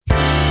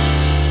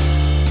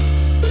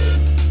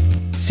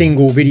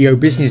Single video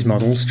business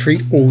models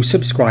treat all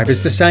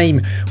subscribers the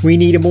same. We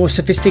need a more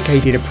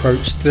sophisticated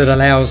approach that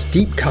allows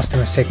deep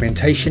customer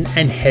segmentation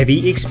and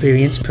heavy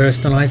experience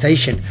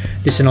personalization.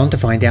 Listen on to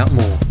find out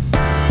more.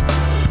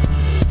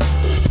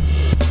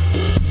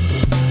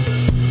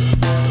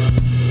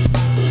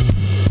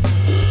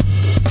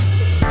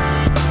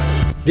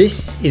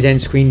 This is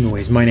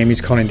nScreenNoise. My name is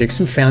Colin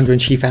Dixon, founder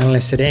and chief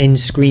analyst at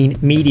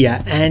nScreen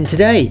Media, and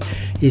today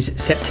is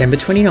September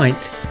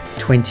 29th,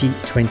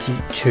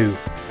 2022.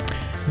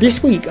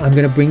 This week I'm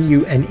going to bring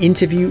you an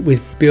interview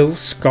with Bill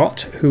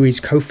Scott, who is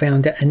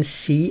co-founder and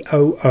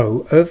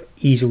COO of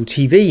Easel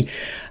TV.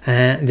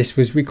 This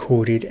was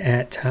recorded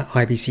at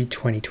IBC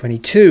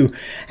 2022,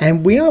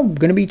 and we are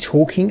going to be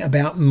talking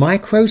about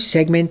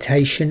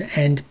micro-segmentation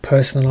and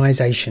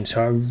personalization.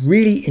 So a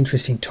really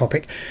interesting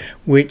topic,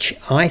 which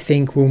I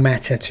think will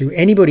matter to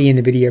anybody in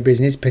the video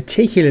business,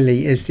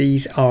 particularly as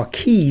these are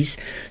keys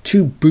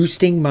to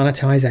boosting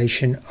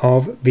monetization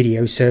of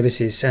video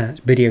services,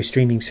 video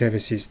streaming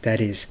services,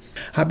 that is.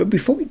 But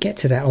before we get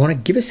to that, I want to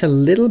give us a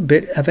little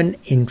bit of an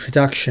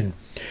introduction.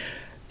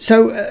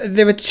 So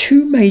there are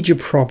two major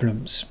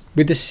problems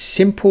with the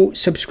simple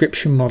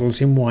subscription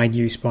models in wide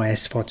use by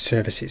SVOD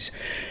services.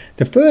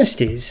 The first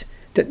is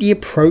that the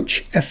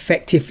approach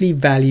effectively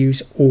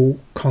values all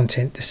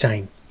content the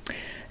same.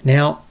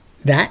 Now,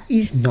 that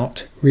is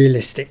not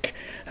realistic.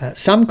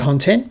 Some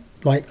content,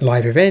 like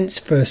live events,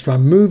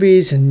 first-run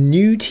movies, and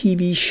new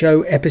TV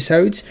show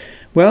episodes,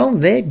 well,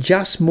 they're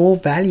just more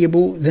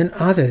valuable than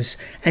others,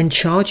 and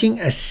charging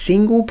a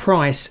single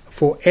price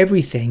for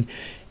everything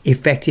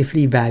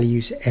effectively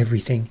values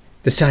everything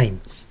the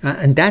same.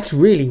 And that's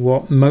really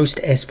what most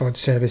SVOD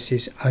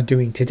services are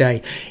doing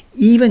today.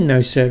 Even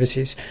those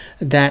services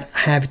that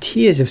have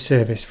tiers of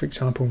service, for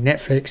example,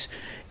 Netflix,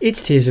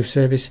 its tiers of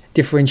service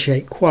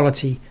differentiate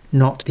quality,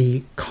 not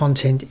the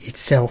content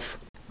itself.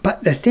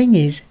 But the thing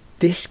is,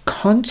 this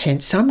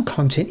content, some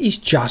content is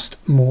just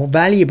more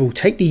valuable.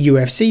 Take the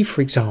UFC,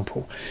 for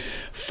example.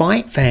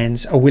 Fight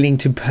fans are willing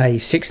to pay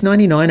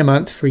 $6.99 a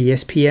month for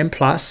ESPN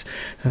Plus,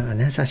 and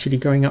that's actually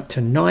going up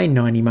to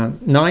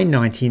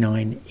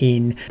 $9.99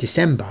 in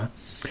December.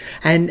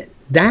 And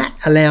that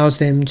allows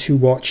them to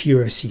watch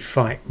UFC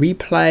fight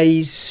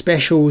replays,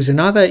 specials, and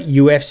other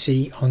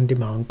UFC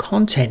on-demand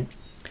content.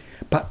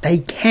 But they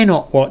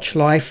cannot watch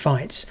live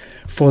fights.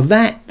 For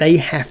that, they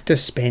have to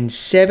spend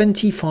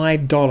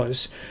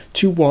 $75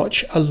 to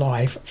watch a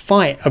live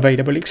fight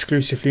available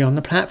exclusively on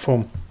the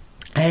platform.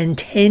 And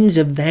tens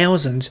of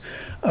thousands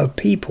of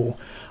people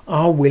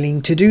are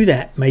willing to do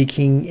that,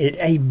 making it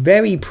a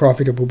very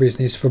profitable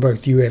business for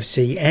both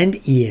UFC and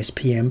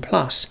ESPN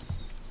Plus.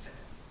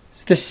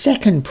 The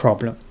second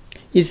problem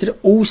is that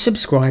all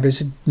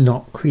subscribers are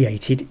not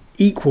created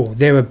equal.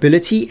 Their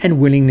ability and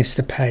willingness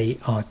to pay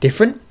are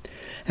different,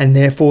 and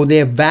therefore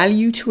their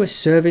value to a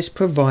service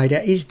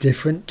provider is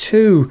different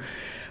too.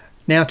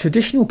 Now,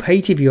 traditional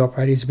pay TV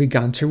operators have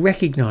begun to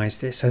recognize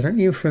this. I don't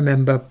know if you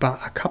remember, but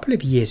a couple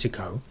of years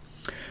ago,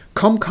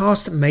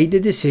 Comcast made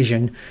the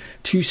decision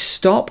to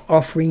stop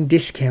offering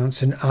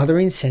discounts and other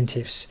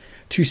incentives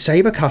to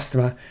save a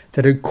customer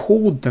that had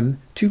called them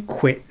to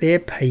quit their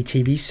pay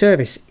TV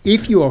service.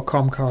 If you're a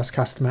Comcast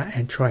customer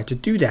and tried to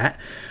do that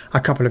a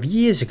couple of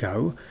years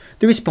ago,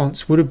 the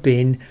response would have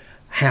been,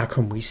 how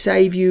can we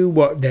save you?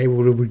 What, they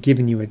would have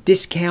given you a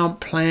discount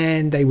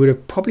plan. They would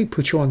have probably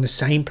put you on the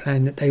same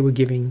plan that they were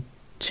giving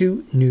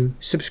to new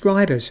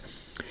subscribers.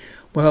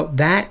 Well,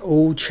 that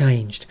all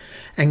changed,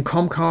 and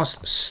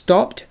Comcast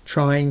stopped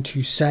trying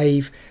to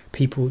save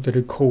people that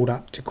had called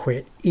up to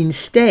quit.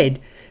 Instead,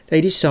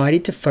 they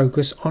decided to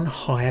focus on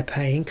higher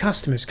paying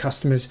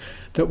customers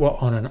that were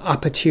on an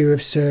upper tier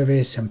of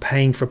service and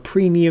paying for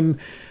premium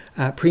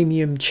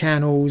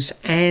channels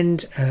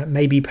and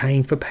maybe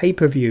paying for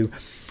pay-per-view.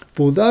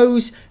 For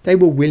those, they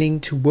were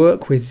willing to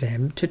work with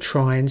them to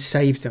try and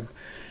save them.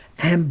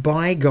 And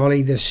by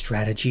golly, the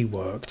strategy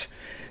worked.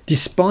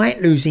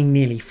 Despite losing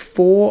nearly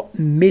 4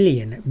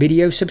 million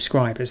video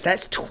subscribers,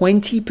 that's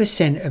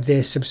 20% of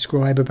their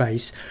subscriber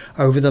base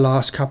over the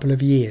last couple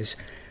of years,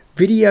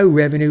 video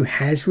revenue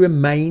has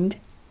remained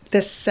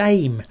the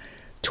same,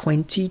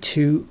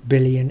 $22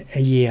 billion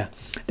a year.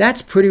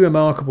 That's pretty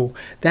remarkable.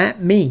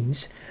 That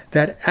means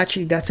that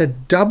actually that's a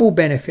double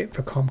benefit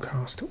for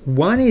Comcast.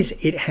 One is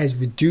it has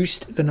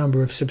reduced the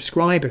number of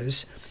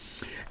subscribers,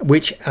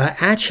 which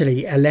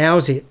actually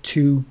allows it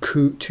to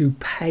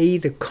pay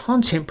the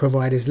content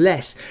providers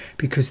less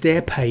because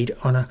they're paid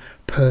on a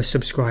per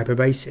subscriber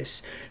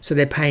basis. So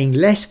they're paying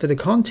less for the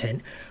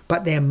content,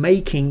 but they're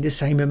making the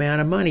same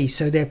amount of money.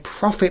 So their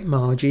profit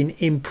margin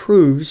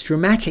improves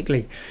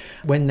dramatically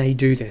when they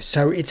do this.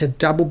 So it's a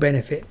double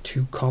benefit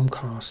to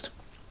Comcast.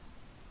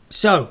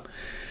 So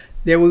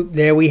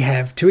there we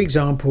have two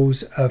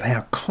examples of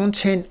how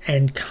content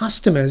and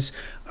customers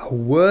are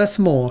worth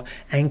more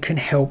and can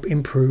help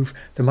improve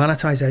the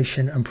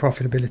monetization and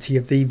profitability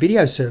of the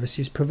video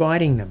services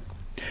providing them.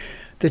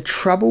 The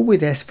trouble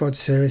with SVOD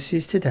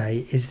services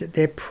today is that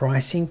their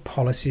pricing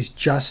policies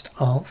just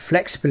aren't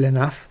flexible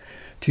enough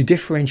to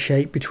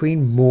differentiate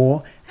between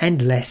more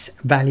and less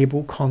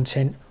valuable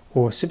content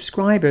or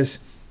subscribers.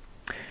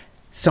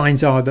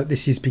 Signs are that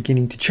this is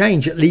beginning to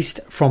change, at least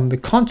from the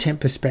content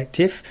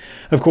perspective.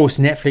 Of course,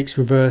 Netflix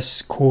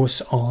reverse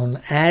course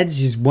on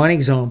ads is one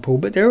example,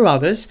 but there are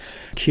others.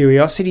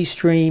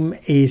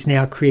 CuriosityStream is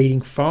now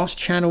creating fast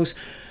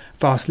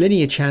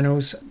linear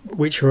channels,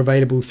 which are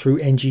available through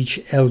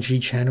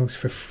LG channels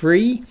for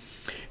free.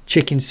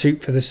 Chicken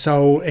Soup for the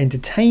Soul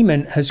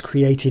Entertainment has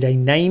created a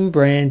name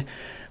brand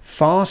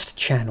fast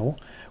channel,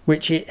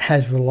 which it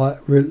has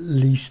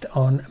released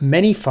on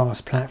many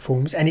fast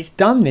platforms, and it's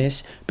done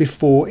this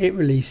before it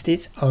released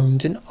its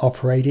owned and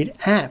operated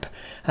app.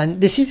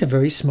 And this is a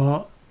very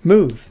smart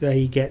move.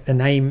 They get the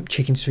name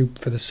Chicken Soup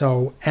for the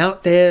Soul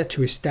out there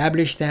to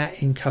establish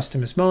that in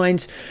customers'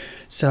 minds.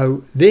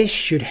 So this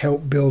should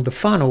help build the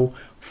funnel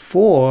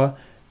for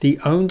the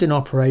owned and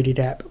operated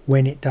app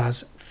when it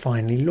does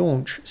finally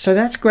launch. So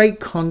that's great.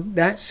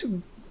 That's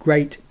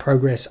great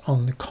progress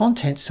on the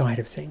content side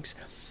of things.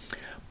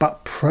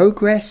 But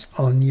progress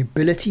on the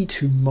ability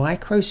to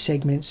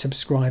micro-segment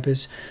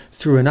subscribers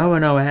through an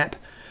O&O app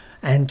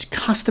and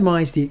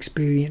customize the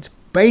experience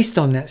based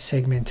on that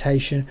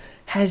segmentation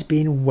has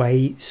been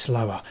way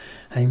slower.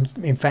 And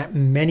in fact,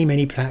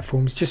 many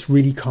platforms just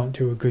really can't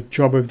do a good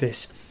job of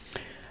this.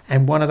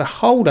 And one of the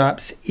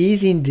holdups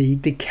is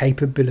indeed the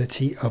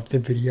capability of the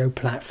video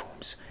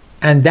platforms.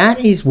 And that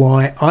is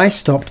why I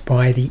stopped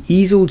by the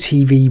Easel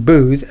TV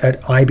booth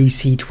at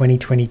IBC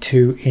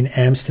 2022 in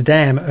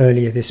Amsterdam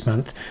earlier this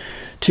month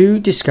to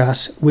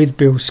discuss with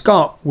Bill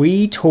Scott.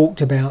 We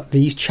talked about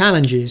these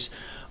challenges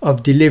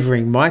of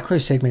delivering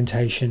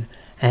micro-segmentation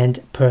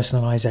and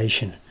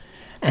personalization.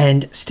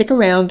 And stick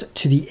around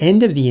to the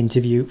end of the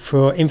interview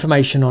for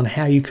information on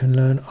how you can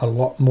learn a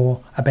lot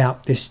more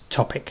about this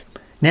topic.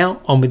 Now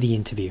on with the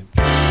interview.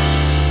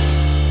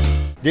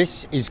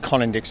 This is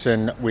Colin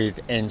Dixon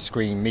with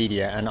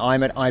nScreenMedia, and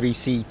I'm at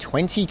IBC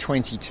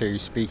 2022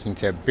 speaking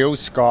to Bill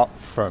Scott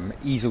from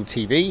Easel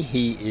TV.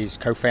 He is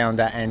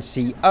co-founder and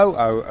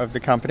COO of the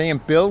company.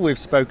 And Bill, we've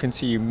spoken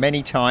to you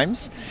many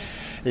times.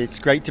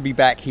 It's great to be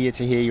back here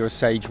to hear your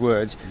sage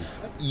words.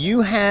 You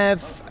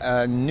have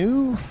a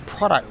new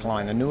product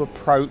line, a new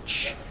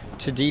approach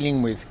to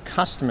dealing with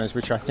customers,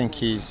 which I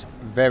think is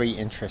very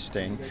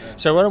interesting.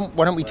 So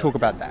why don't we talk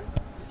about that?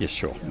 Yes,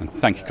 sure. And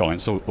thank you, Colin.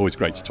 It's always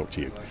great to talk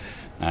to you.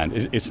 And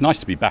it's nice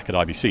to be back at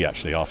IBC,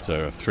 actually,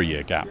 after a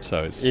 3-year gap.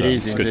 So it's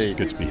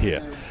good to be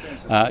here.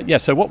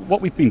 So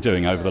what we've been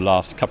doing over the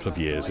last couple of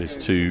years is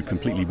to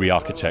completely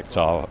re-architect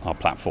our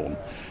platform.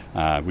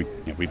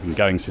 We've been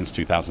going since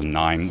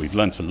 2009. We've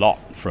learnt a lot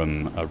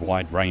from a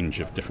wide range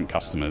of different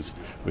customers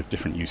with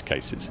different use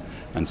cases.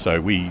 And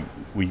so we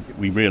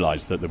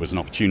realised that there was an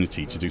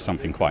opportunity to do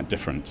something quite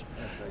different.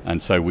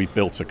 And so we've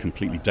built a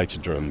completely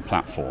data-driven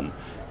platform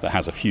that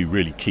has a few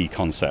really key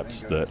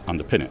concepts that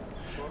underpin it.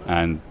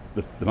 And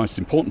the most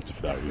important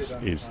of those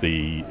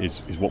is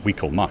what we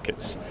call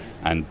markets,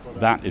 and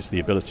that is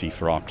the ability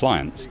for our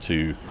clients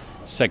to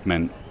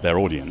segment their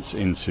audience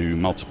into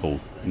multiple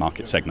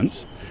market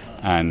segments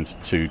and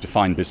to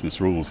define business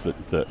rules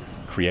that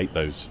create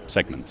those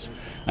segments.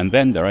 And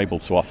then they're able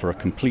to offer a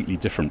completely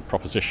different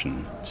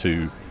proposition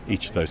to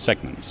each of those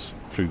segments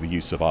through the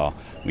use of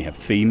we have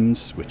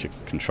themes which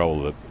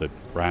control the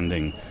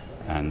branding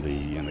and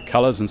the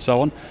colours and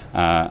so on,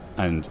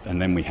 and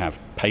then we have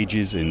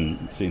pages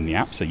in the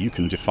app, so you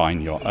can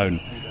define your own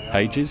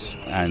pages,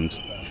 and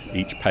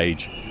each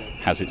page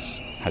has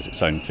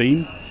its own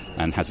theme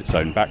and has its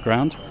own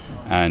background,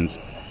 and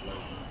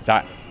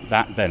that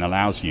then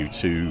allows you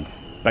to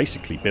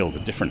basically build a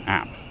different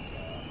app,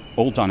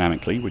 all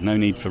dynamically with no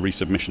need for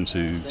resubmission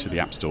to the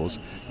app stores.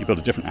 You build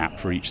a different app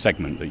for each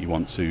segment that you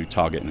want to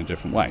target in a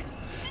different way.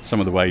 Some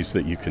of the ways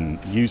that you can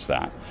use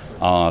that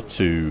are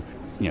to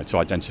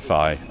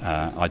identify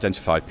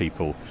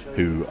people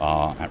who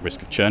are at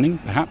risk of churning,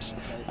 perhaps,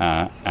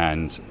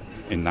 and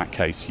in that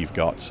case you've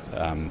got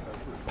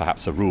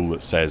perhaps a rule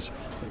that says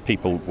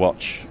people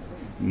watch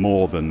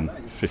more than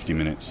 50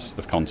 minutes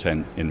of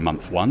content in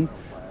month 1,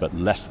 but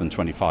less than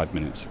 25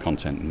 minutes of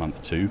content in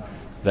month 2.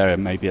 They're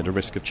maybe at a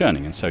risk of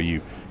churning, and so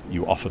you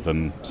offer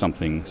them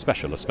something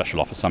special, a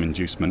special offer, some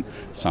inducement,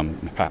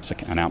 perhaps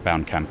an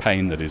outbound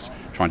campaign that is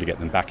trying to get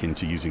them back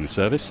into using the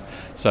service.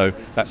 So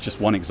that's just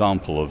one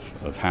example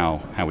of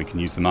how we can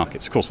use the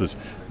markets. Of course, there's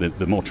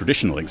the more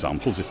traditional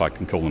examples, if I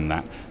can call them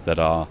that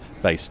are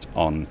based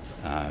on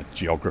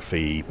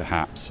geography,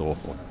 perhaps, or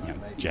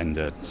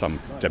gender, some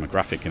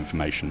demographic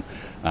information.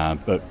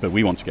 But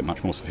we want to get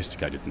much more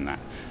sophisticated than that.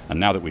 And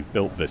now that we've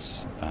built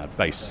this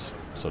base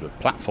sort of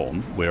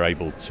platform, we're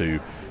able to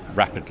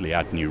rapidly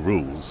add new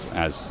rules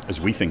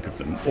as we think of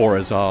them, or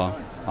as our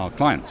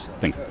clients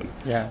think of them.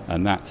 Yeah.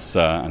 And that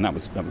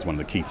was one of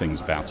the key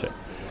things about it.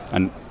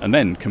 And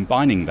then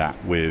combining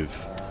that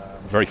with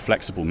very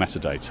flexible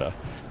metadata,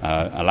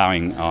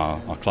 allowing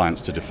our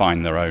clients to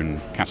define their own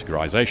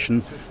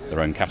categorization,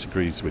 their own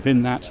categories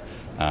within that.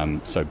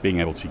 So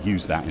being able to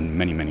use that in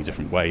many, many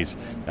different ways.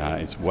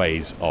 It's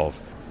ways of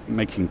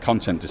making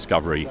content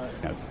discovery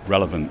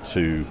relevant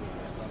to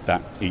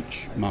that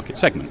each market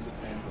segment.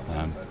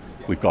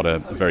 We've got a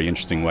very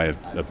interesting way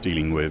of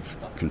dealing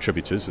with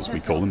contributors, as we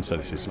call them. So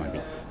this is maybe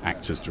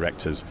actors,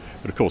 directors.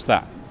 But of course,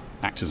 that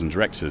actors and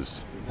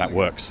directors, that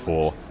works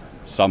for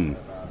some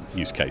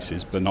use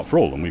cases, but not for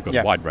all. And we've got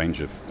a wide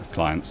range of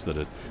clients that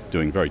are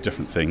doing very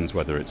different things,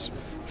 whether it's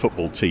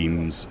football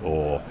teams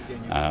or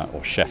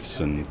chefs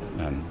and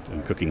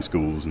cooking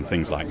schools and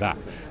things like that.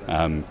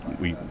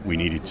 We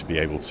needed to be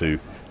able to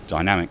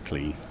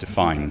dynamically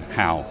define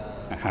how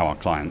our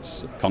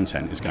clients'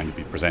 content is going to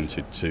be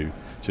presented to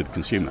the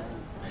consumer.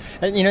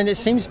 And it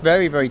seems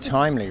very, very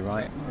timely,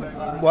 right?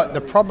 One of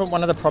the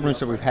problems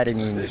that we've had in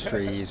the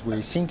industry is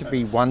we seem to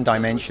be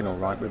one-dimensional,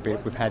 right?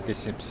 We've had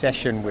this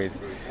obsession with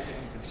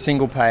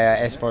single-payer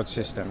SVOD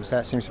systems.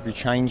 That seems to be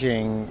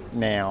changing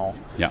now,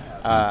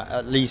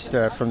 at least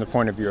from the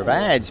point of view of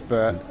ads.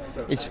 But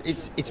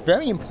it's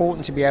very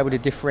important to be able to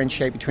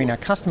differentiate between our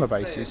customer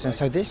bases, and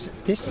so this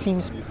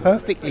seems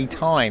perfectly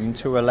timed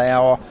to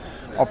allow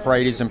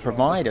operators and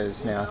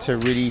providers now to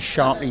really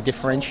sharply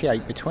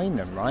differentiate between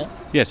them, right?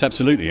 Yes,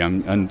 absolutely.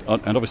 And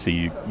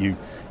obviously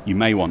you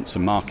may want to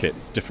market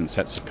different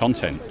sets of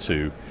content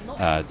to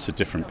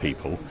different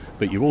people,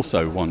 but you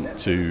also want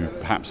to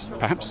perhaps,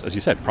 as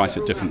you said, price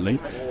it differently.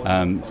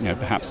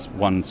 Perhaps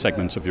one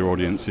segment of your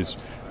audience is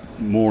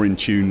more in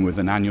tune with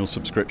an annual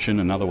subscription,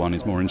 another one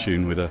is more in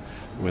tune with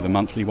a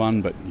monthly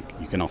one, but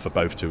you can offer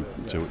both to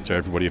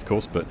everybody, of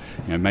course. But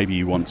maybe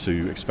you want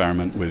to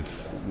experiment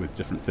with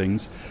different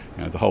things.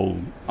 The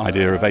whole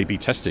idea of A/B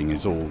testing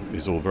is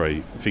all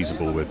very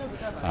feasible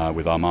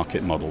with our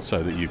market model,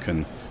 so that you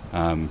can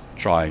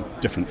try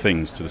different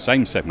things to the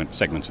same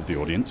segment of the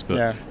audience,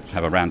 but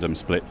have a random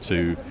split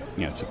to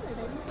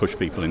push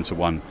people into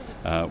one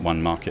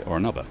market or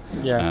another.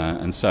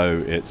 And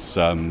so it's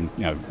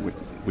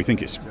we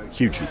think it's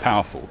hugely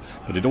powerful,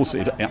 but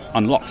it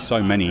unlocks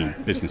so many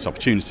business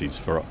opportunities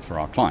for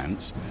our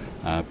clients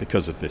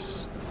because of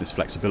this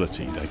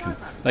flexibility.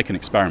 They can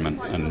experiment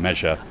and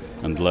measure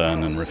and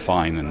learn and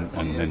refine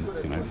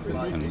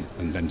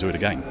and then do it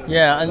again.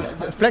 Yeah, and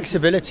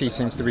flexibility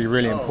seems to be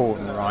really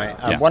important,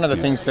 right? One of the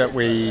things that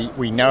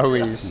we know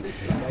is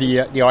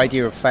the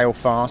idea of fail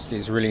fast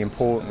is really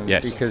important,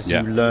 because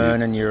you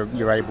learn and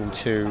you're able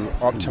to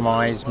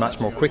optimize much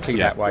more quickly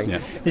that way.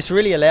 This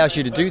really allows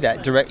you to do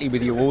that directly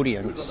with your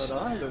audience.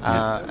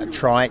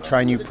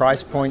 Try new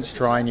price points,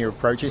 try new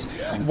approaches.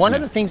 One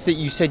of the things that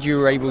you said you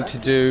were able to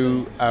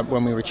do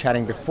when we were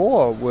chatting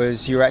before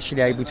was you're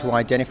actually able to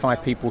identify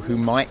people who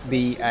might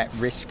be at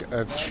risk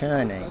of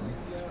churning.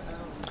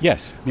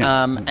 Yes.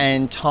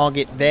 And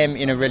target them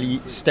in a really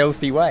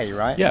stealthy way,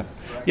 right?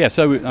 Yeah.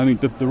 So I mean,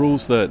 the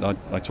rules that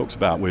I talked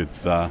about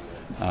with the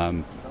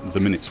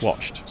minutes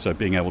watched. So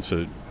being able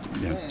to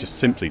just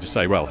simply to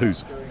say, well,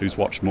 who's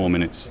watched more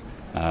minutes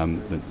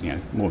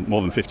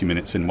more than 50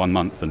 minutes in 1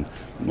 month and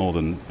more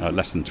than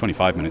less than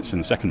 25 minutes in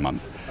the second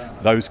month.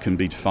 Those can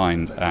be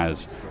defined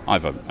as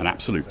either an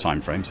absolute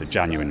time frame, so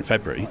January and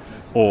February,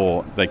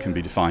 or they can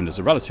be defined as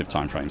a relative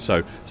time frame.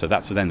 So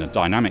that's then a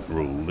dynamic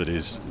rule that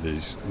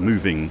is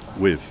moving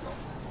with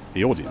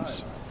the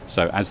audience.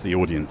 So as the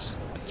audience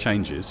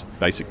changes,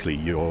 basically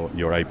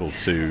you're able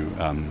to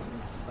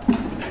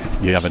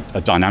you have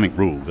a dynamic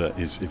rule that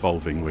is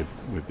evolving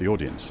with the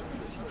audience.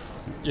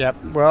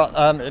 Yep. Well,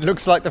 it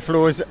looks like the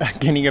floor's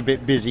getting a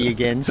bit busy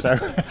again, so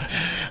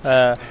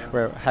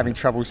we're having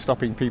trouble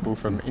stopping people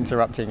from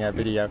interrupting our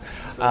video.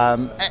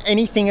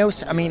 Anything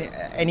else? I mean,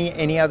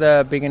 any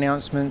other big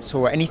announcements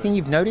or anything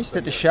you've noticed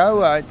at the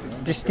show?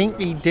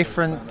 Distinctly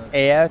different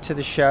air to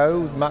the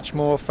show, much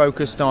more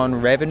focused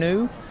on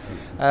revenue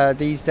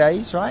these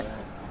days, right?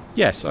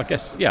 Yes, I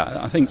guess,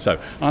 I think so.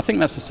 And I think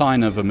that's a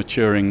sign of a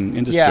maturing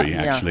industry,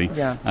 actually.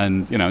 Yeah.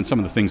 And, and some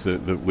of the things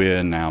that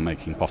we're now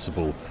making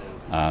possible,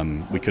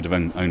 we could have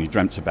only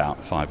dreamt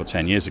about 5 or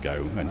 10 years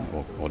ago,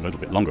 or a little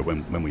bit longer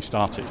when we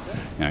started.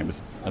 It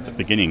was at the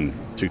beginning,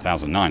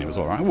 2009, it was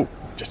all right. Oh,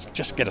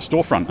 just get a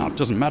storefront up.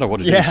 Doesn't matter what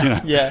it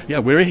is. Yeah,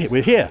 we're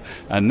here.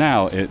 And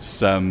now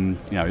it's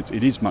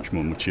it is much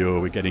more mature.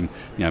 We're getting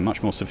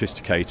much more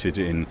sophisticated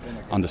in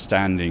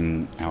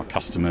understanding our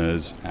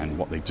customers and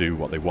what they do,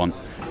 what they want,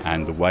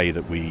 and the way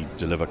that we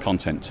deliver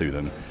content to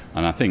them.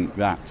 And I think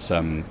that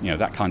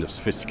that kind of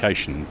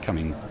sophistication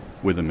coming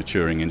with a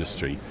maturing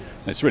industry,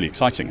 it's really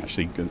exciting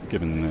actually,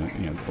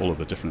 given all of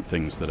the different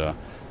things that are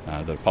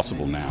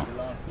possible now.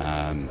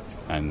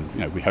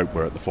 And we hope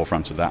we're at the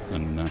forefront of that,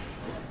 and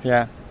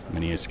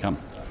many years to come.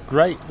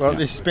 Great. Well,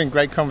 this has been a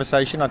great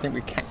conversation. I think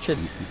we captured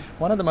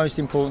one of the most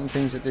important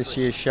things at this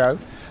year's show.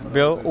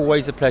 Bill,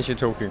 always a pleasure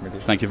talking with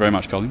you. Thank you very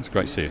much, Colin. It's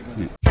great to see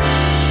you.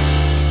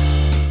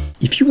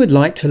 If you would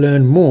like to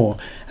learn more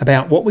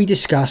about what we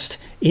discussed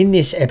in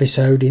this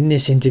episode, in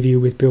this interview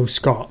with Bill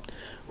Scott,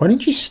 why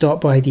don't you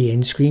stop by the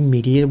nScreen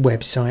Media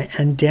website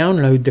and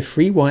download the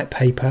free white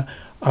paper,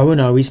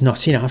 O&O is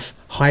Not Enough,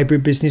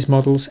 Hybrid Business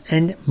Models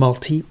and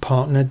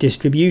Multi-Partner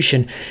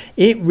Distribution.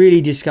 It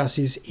really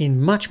discusses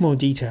in much more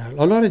detail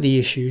a lot of the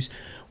issues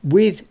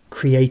with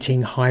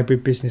creating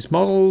hybrid business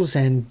models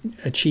and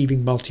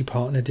achieving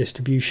multi-partner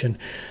distribution.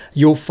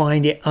 You'll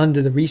find it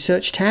under the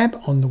research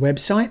tab on the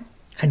website.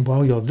 And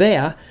while you're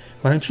there,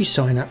 why don't you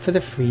sign up for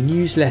the free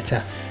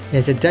newsletter?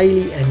 There's a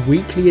daily and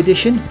weekly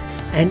edition,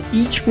 and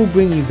each will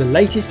bring you the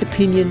latest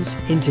opinions,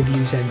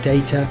 interviews and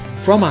data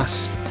from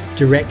us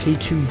directly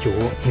to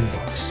your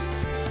inbox.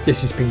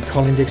 This has been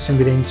Colin Dixon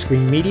with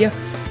nScreen Media,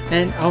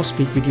 and I'll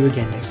speak with you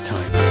again next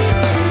time.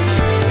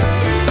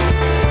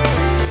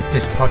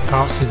 This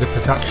podcast is a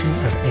production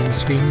of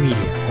nScreen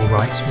Media, all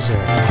rights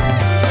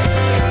reserved.